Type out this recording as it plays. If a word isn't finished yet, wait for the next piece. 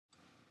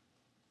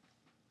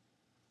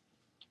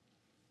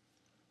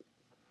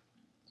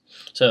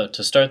So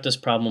to start this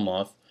problem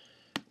off,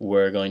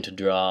 we're going to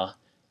draw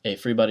a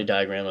free body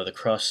diagram of the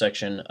cross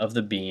section of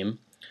the beam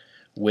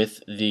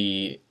with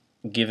the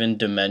given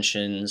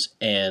dimensions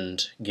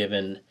and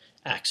given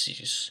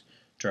axes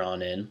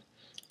drawn in.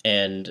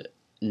 And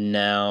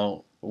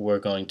now we're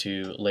going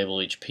to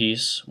label each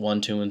piece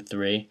 1, 2, and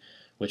 3,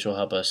 which will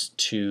help us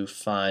to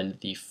find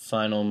the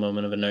final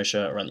moment of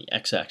inertia around the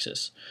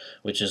x-axis,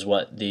 which is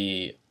what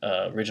the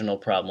original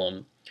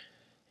problem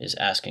is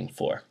asking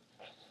for.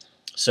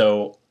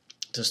 So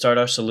to start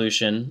our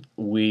solution,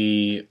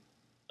 we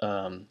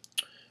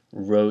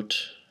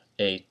wrote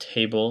a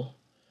table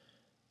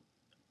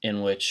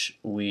in which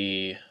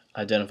we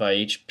identify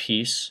each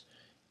piece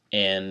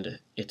and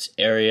its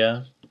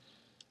area,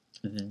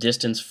 the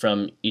distance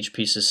from each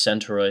piece's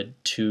centroid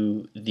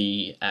to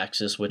the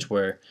axis which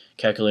we're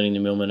calculating the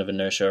moment of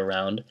inertia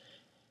around,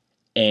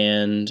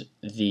 and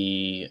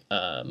the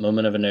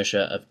moment of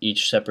inertia of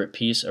each separate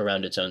piece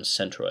around its own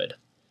centroid.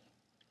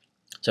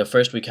 So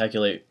first we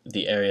calculate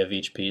the area of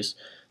each piece,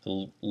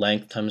 the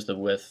length times the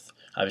width,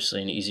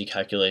 obviously an easy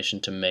calculation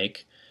to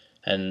make,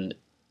 and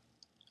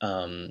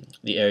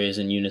the area is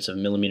in units of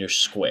millimeters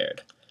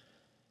squared.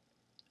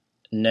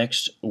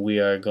 Next we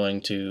are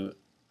going to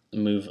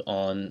move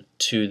on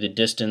to the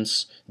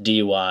distance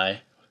dy,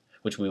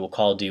 which we will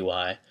call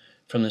dy,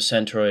 from the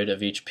centroid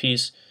of each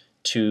piece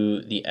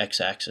to the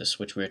x-axis,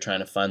 which we are trying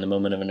to find the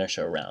moment of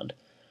inertia around.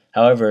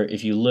 However,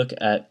 if you look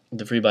at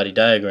the free body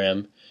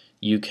diagram,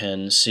 you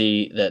can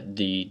see that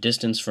the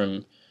distance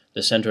from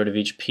the centroid of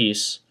each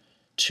piece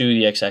to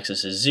the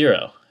x-axis is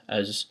 0,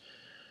 as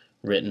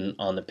written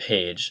on the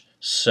page.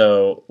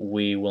 So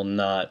we will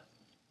not,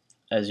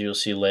 as you'll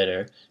see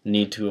later,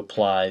 need to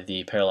apply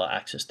the parallel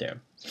axis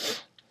theorem.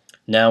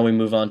 Now we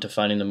move on to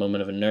finding the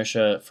moment of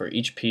inertia for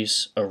each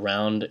piece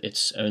around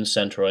its own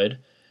centroid,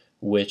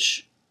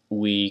 which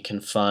we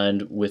can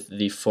find with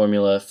the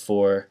formula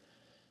for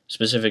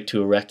specific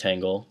to a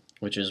rectangle,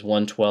 which is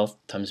 1/12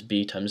 times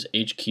b times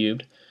h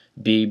cubed,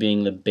 b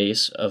being the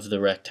base of the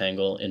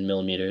rectangle in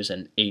millimeters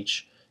and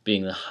h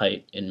being the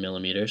height in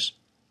millimeters,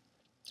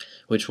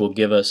 which will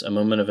give us a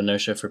moment of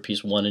inertia for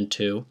piece 1 and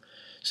 2,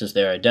 since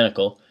they are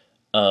identical,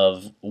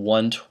 of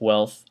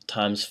 1/12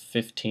 times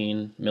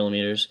 15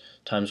 millimeters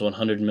times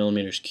 100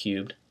 millimeters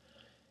cubed.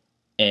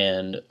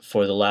 And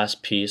for the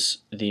last piece,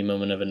 the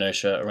moment of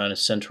inertia around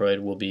its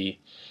centroid will be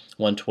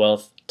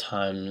 1/12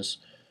 times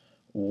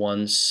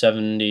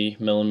 170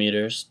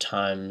 millimeters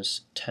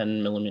times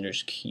 10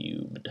 millimeters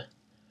cubed.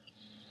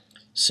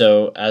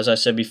 So as I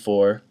said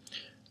before,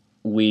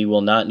 we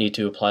will not need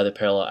to apply the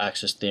parallel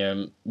axis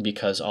theorem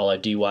because all our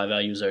dy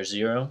values are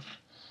 0,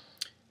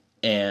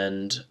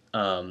 and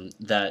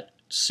that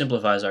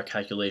simplifies our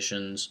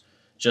calculations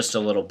just a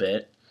little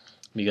bit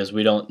because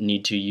we don't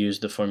need to use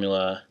the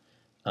formula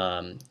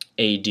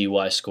a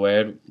dy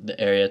squared, the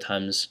area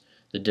times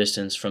the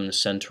distance from the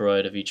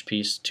centroid of each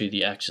piece to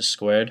the axis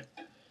squared,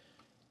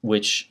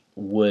 which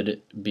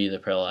would be the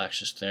parallel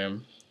axis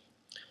theorem.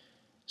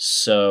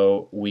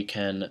 So we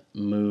can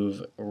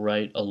move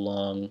right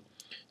along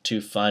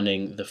to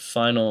finding the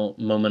final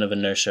moment of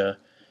inertia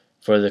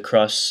for the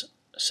cross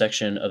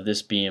section of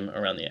this beam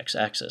around the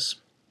x-axis,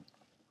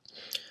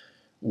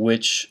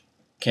 which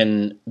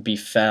can be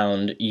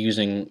found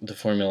using the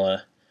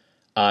formula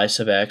I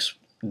sub x,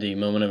 the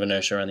moment of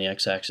inertia around the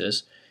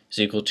x-axis, is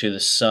equal to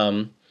the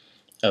sum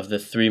of the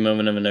 3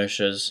 moment of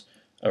inertias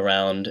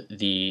around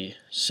the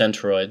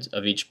centroids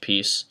of each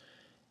piece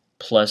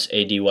plus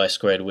a dy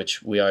squared,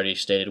 which we already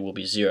stated will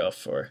be 0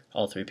 for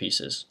all 3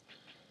 pieces.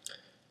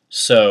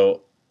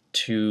 So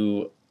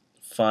to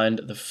find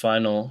the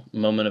final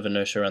moment of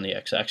inertia around the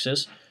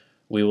x-axis,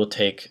 we will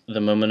take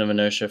the moment of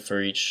inertia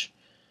for each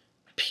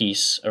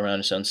piece around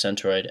its own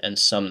centroid and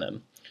sum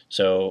them.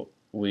 So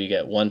we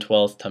get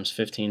 1/12 times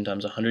 15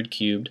 times 100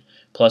 cubed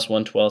plus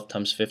 1/12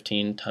 times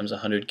 15 times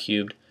 100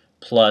 cubed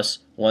plus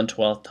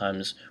 1/12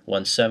 times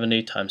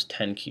 170 times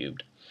 10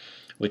 cubed,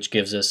 which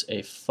gives us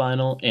a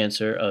final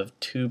answer of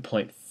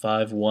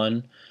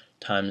 2.51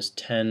 times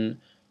 10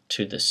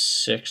 to the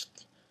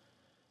 6th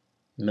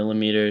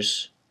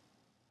millimeters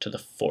to the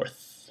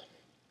 4th.